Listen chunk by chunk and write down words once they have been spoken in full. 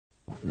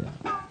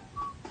Yeah.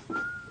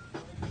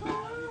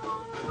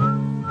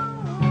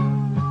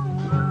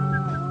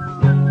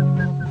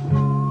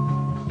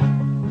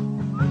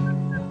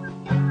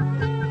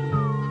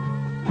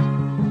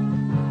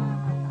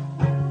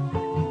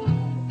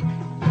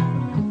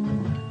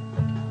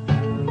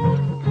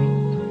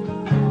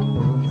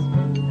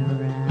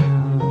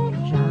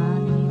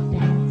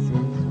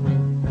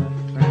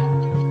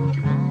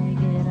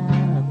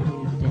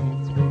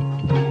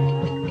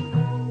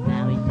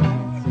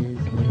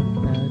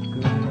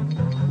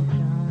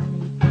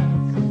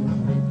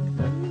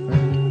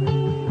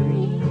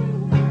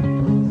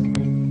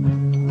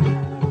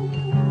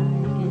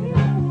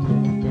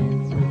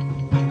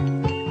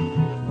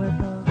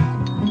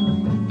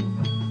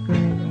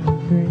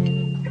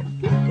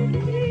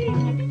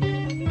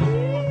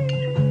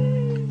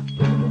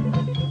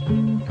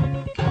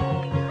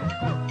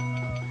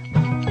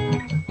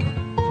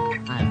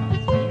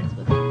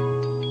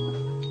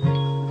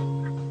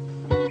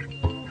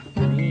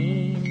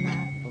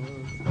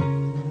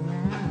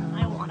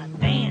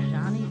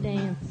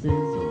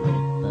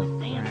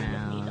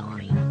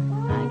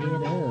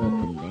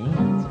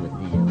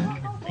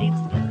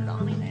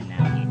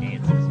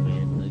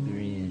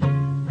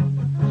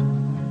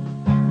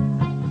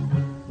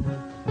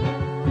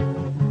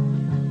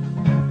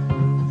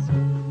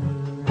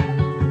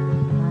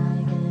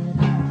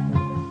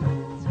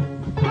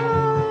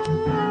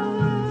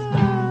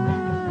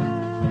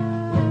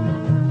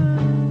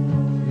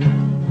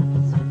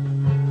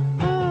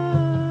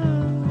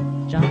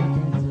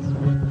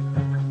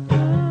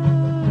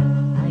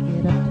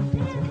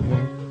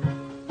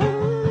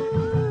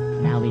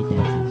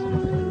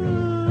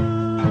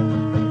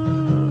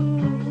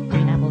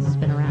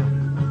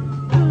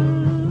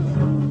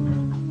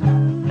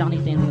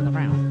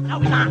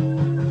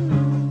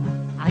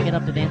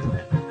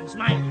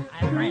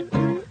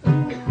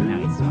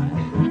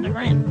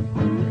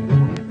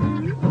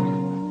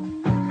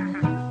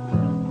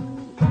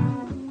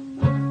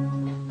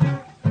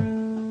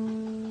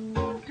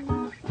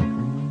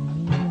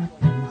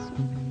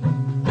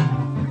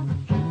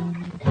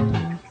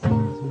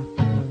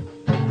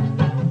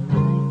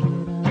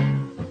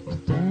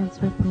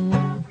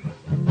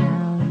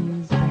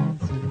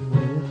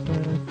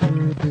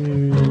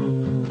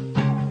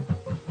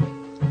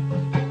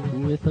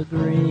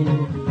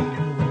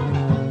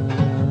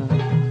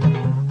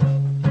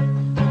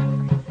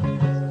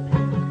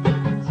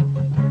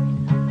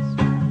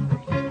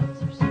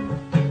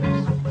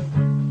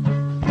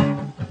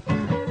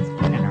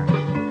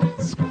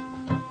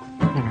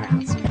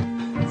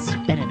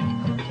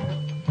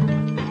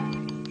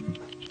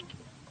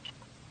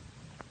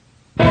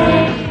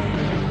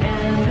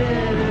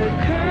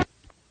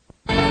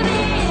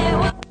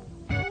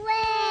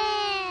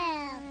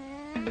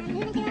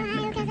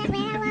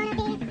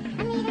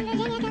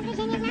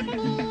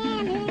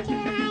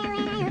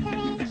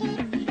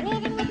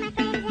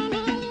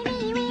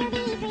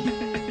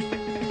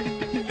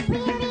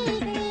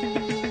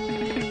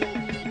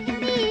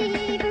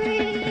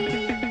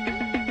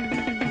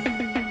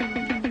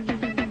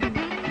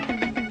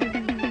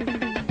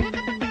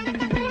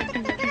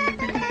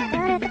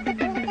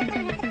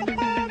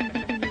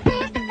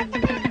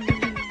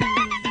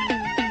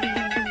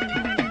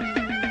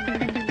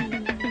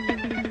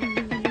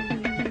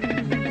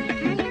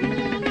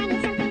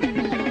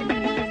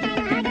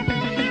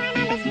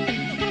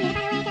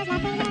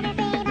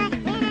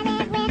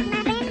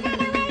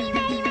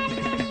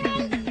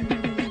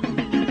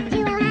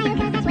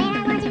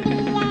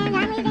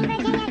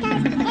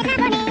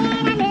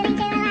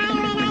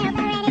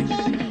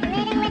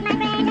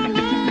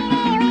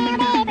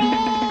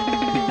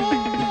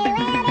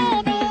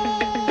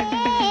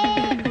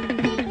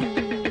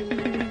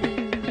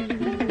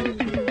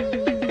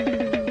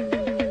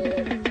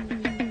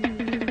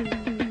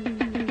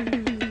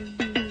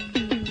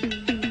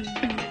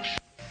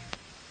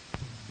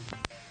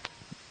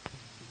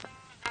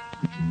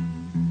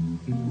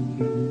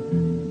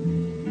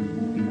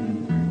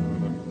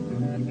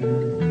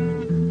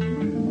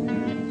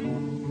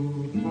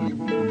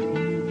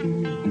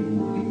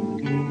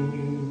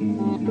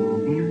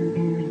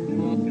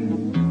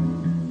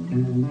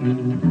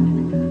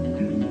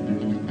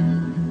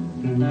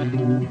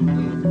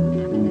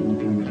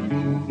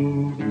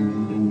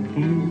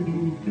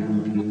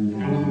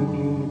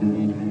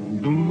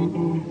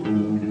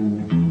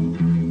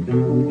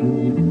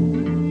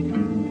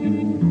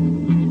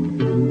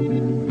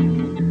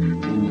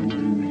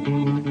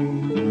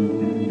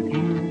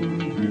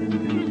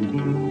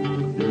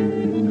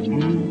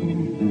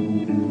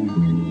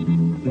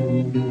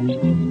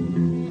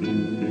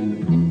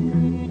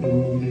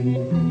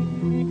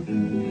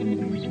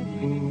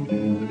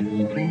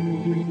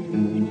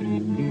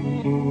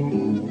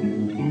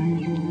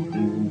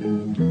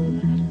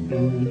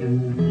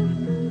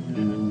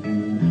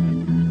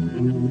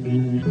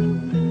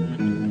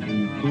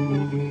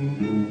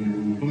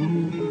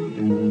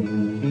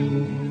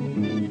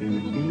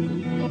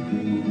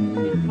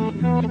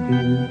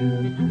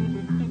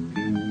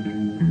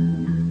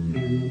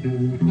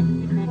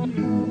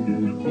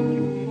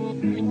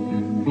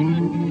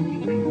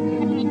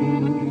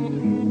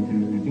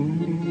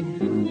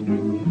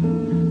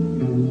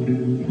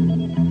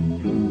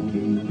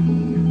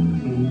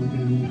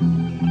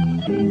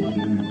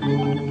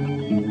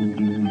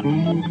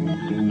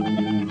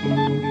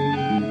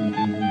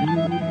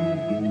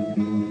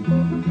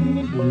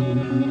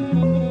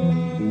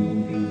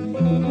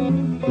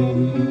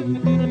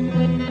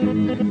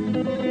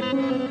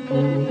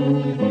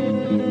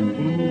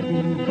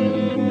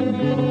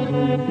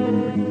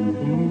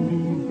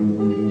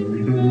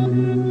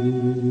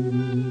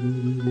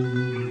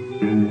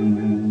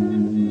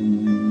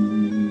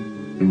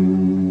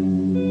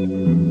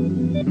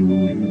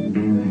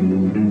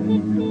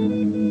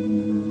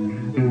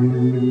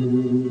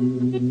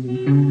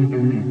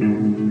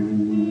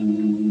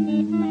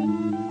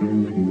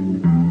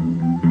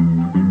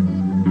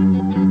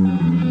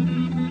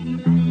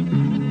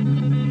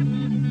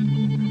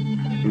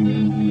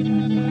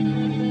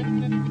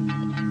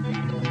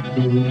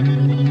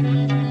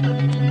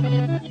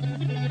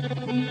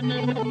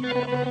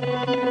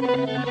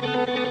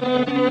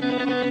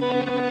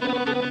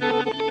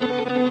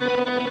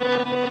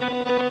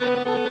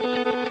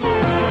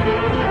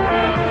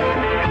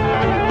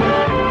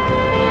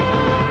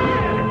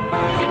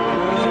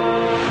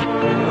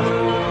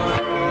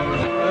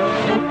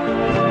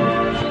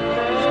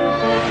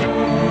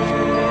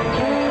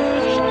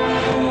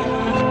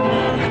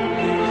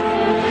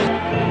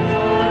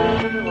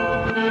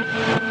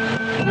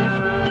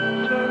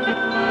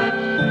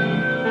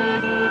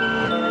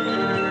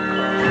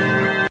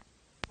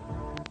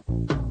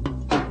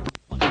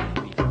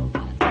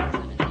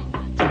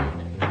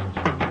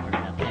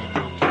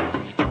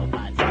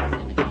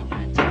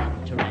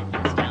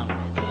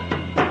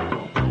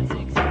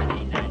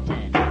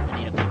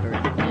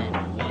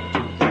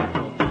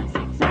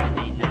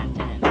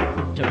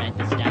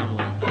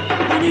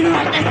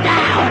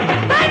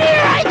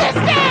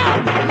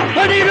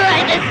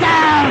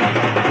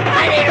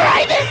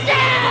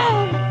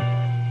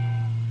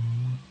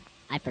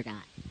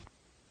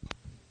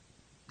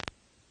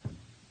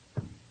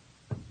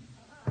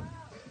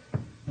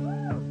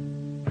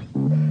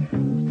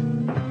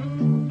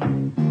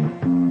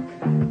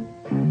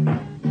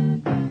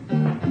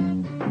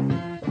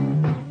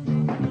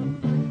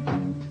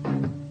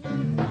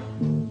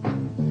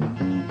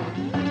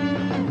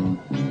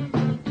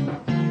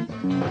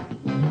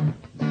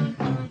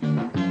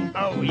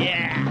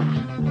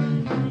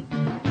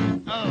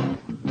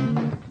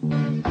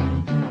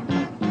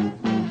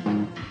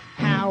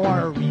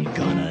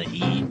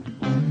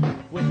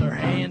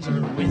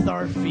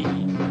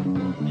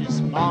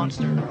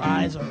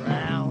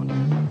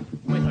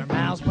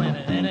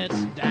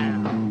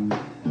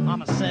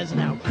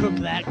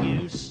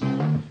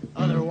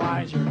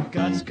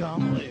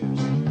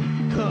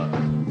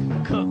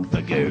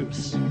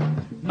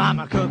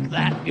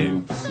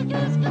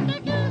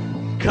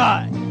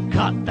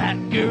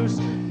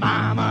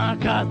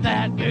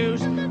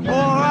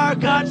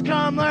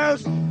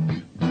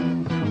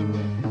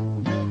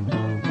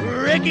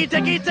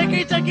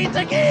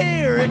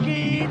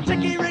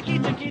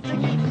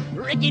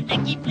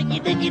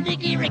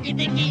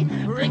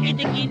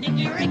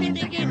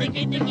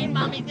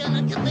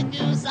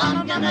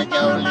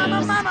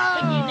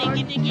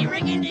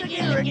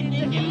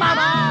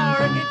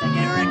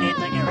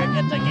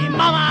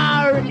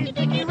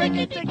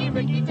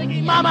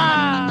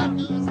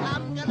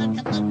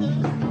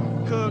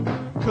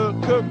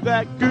 Cook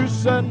that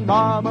goose and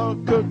mama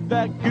cook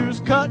that goose.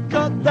 Cut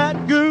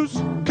that goose.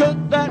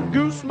 Cut that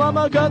goose,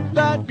 mama cut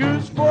that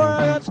goose. For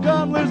our guts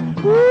come loose.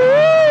 Woo!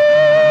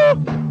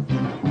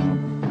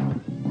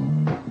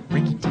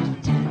 Ricky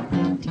ticky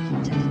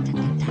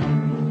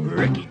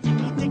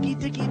ticky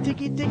ticky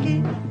ticky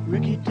ticky.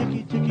 Ricky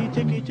ticky ticky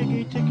ticky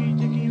ticky ticky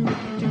ticky.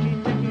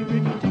 Ricky ticky ticky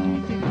Ricky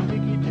ticky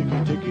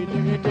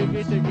ticky ticky ticky ticky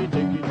ticky ticky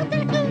ticky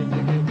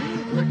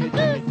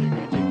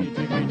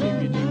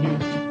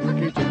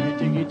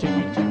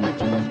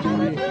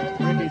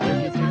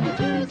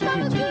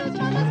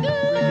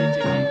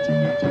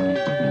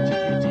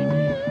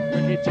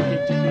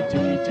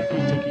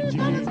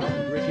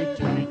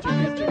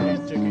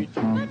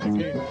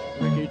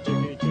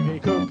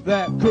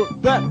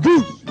Cook that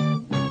goose.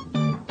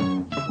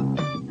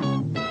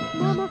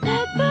 Mama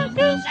cut that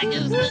goose. That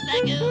goose,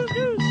 that goose.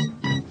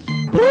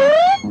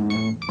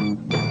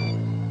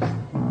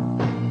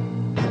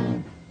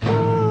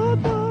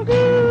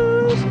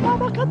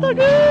 Mama cut the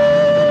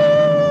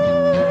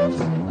goose.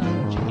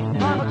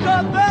 Mama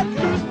cut that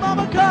goose.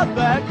 Mama cut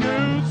that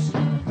goose.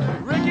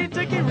 Ricky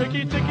ticky,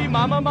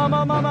 mama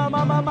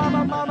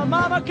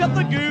cut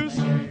the goose.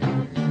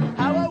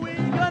 How are we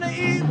gonna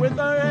eat with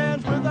our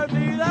hands, with our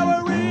feet? How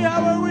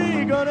are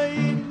we gonna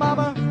eat,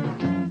 mama?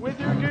 With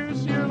your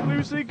goose, your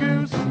loosey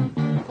goose.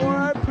 For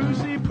our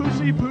pussy,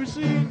 goosey,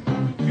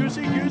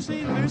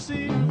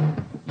 Lucy.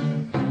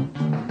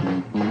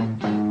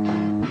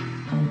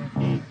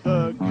 Eat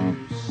a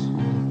goose.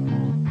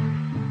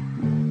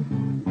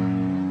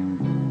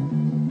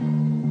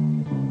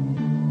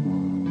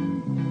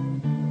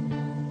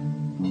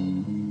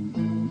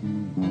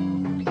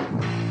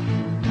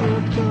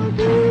 Cook the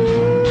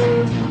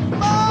goose.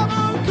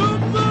 Mama,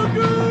 cook the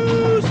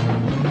goose.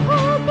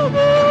 Cook the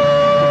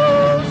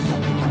goose.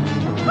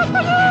 Cook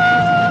the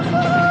goose.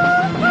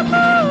 Cook the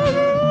goose.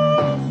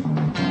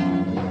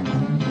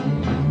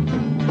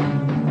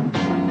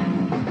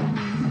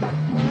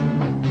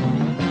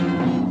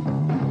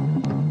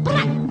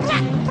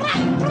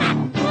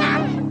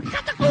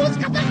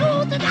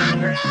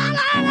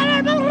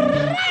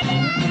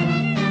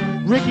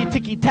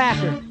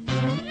 tacker.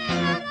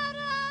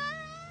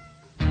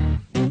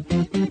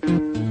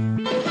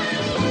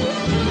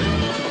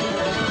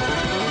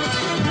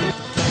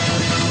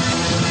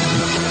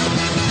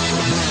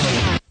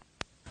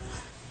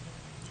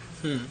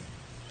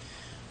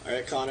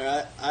 Alright,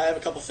 Connor, I have a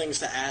couple things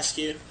to ask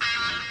you.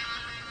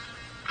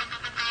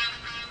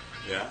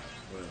 Yeah?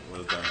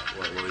 What is that?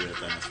 What are you going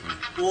to ask me?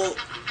 Well,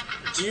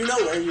 do you know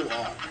where you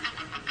are?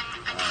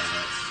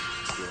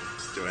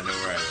 Do I know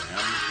where I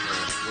am?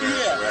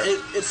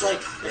 It's like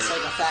a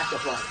fact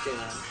of life, you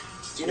know.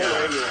 Do you know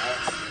where you are?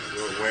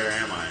 Where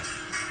am I?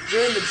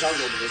 You're in the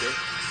jungle, baby.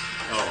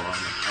 Oh,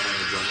 I'm in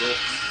the jungle?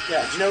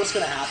 Yeah, do you know what's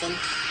gonna happen?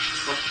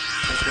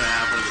 What's going to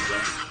happen in the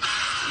jungle?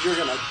 You're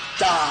gonna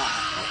die.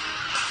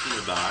 I'm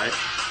going to die?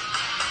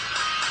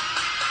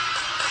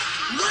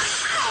 Wow!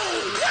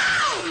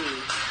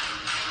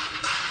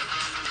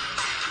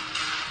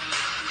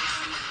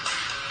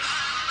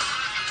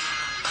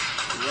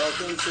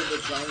 Welcome to the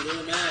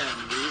jungle, man.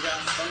 We got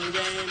fun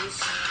games.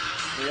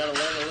 We gotta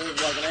learn to live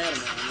like an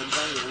animal in the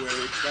jungle where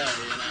we play,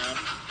 you know.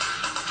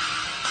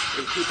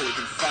 With people who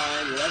can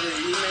find whatever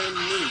you may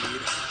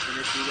need. And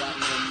if you got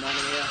no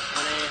money,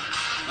 honey,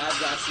 I've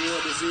got your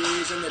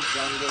disease in the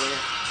jungle.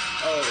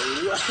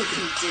 Oh, welcome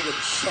to the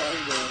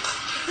jungle.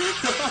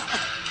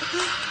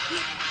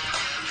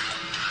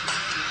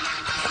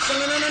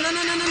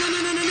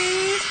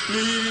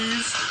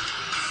 Please.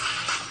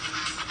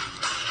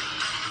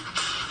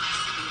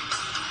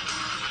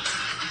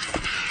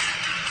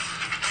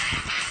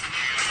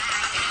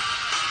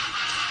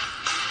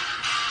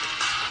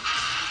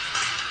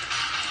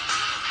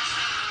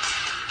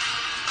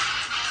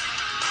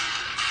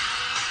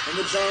 In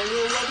the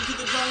jungle, welcome to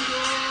the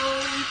jungle,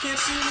 you can't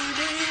see me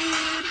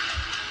read.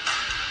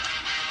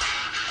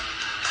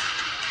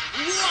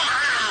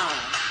 Wow!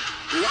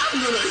 I'm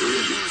gonna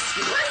hear you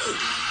scream!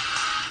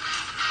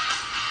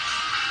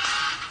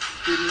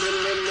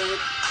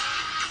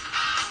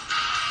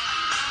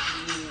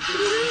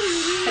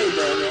 Hey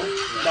Daniel,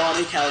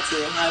 Donny,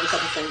 Cowtools, I have a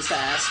couple things to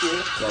ask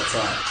you. What's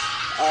up?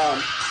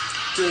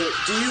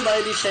 Do you by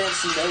any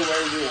chance know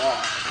where you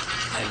are?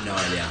 I have no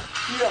idea.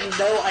 You have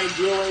no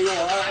idea where you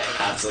are?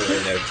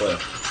 Absolutely no clue.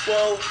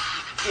 Well,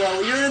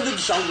 you're in the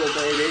jungle,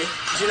 baby.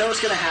 Do you know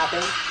what's gonna happen?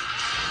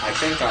 I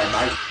think I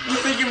might. You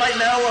think you might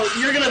know? Well,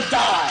 you're gonna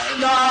die.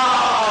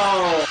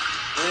 No!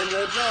 In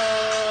the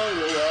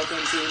jungle,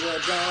 welcome to the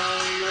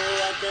jungle.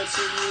 I can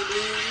see you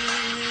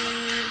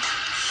bleed.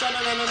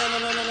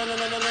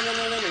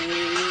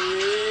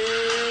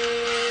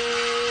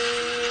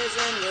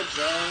 In the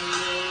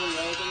jungle,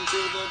 welcome to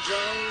the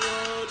jungle.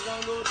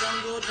 Jungle,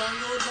 jungle,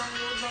 jungle,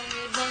 jungle,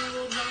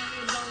 jungle,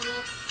 jungle,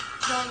 jungle,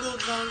 jungle,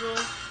 jungle.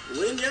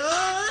 When you're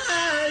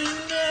high, you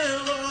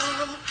never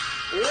wanna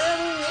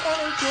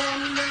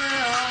come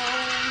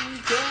down,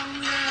 come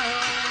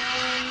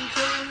down,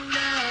 come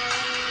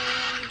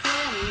down,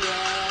 come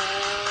down.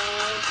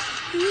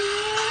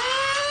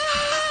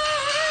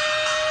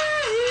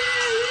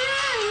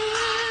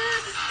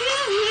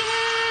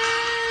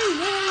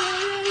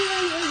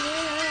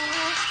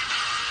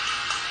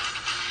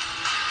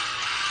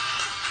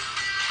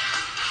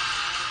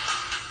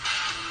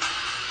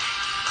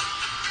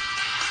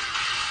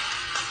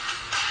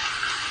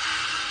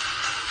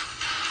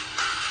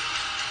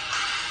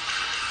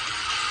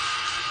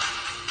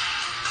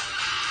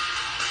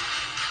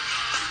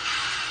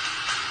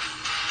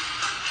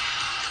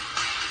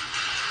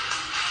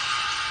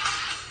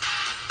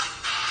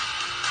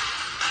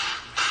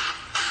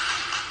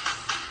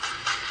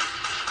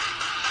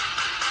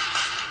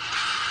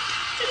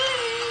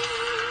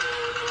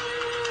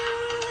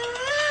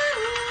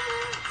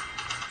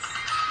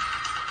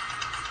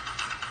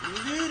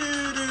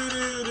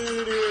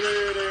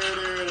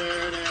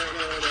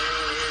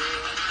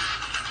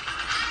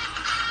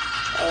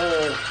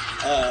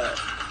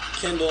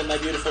 Kendall, my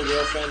beautiful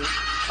girlfriend,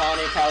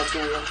 Connie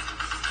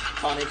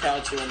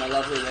Cowtools, my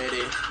lovely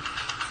lady.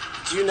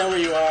 Do you know where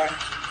you are?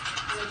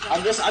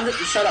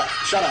 Shut up.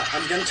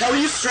 I'm gonna tell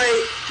you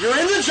straight. You're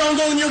in the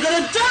jungle and you're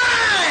gonna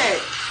die!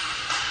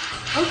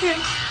 Okay.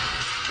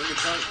 In the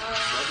jungle.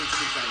 Welcome to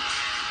the jungle.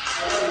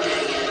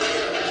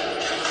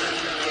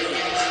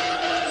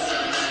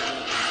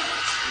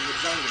 In the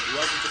jungle.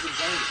 Welcome to the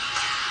jungle.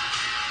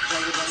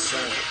 So,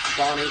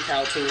 Bonnie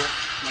Cowtools,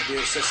 my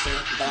dear sister,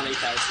 Bonnie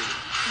Cowtools.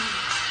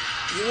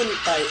 You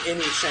wouldn't by any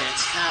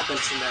chance happen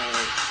to know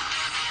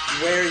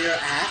where you're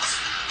at?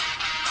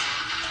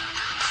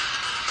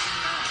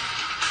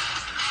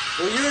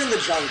 Well, you're in the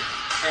jungle,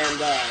 and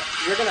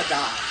you're gonna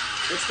die.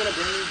 It's gonna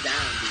bring you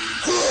down, dude.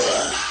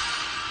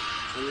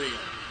 For real.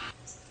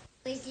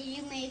 Wait, did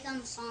you make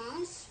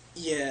songs?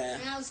 Yeah.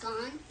 And I was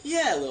gone?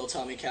 Yeah, little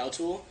Tommy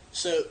Cowtool.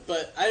 So,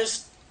 but I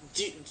just...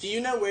 Do you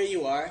know where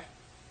you are?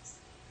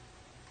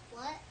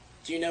 What?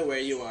 Do you know where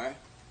you are?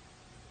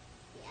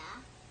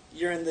 Yeah.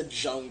 You're in the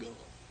jungle.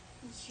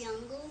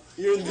 Jungle?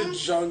 You're in the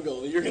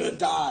jungle. You're gonna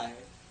die.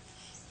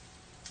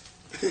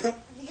 Because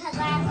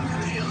I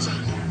have to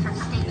From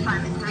State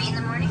Farm at 3 in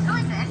the morning. Who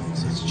is this?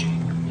 This is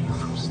Jake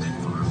from State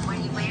Farm. What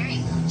are you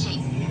wearing,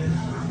 Jake?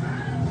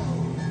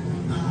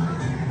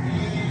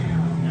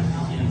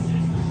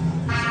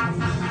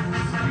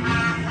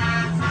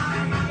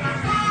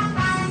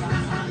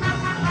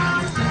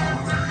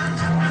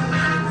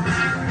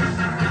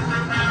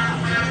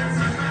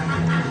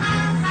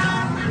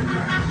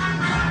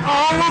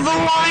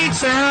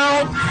 this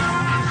out.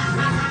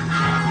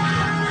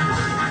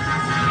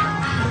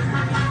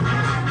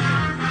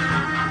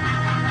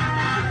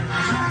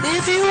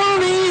 If you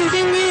want it, you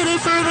can get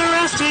it for the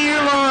rest of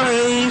your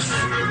life.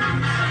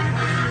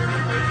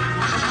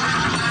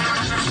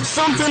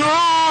 Something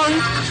wrong.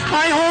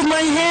 I hold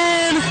my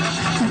head.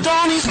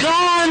 Donny's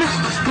gone.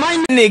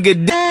 My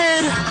nigga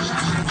dead.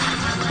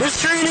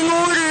 Restraining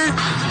order.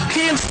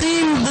 Can't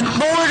see the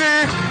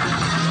border.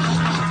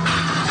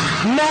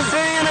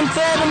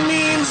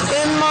 Methamphetamines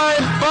in my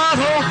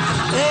bottle.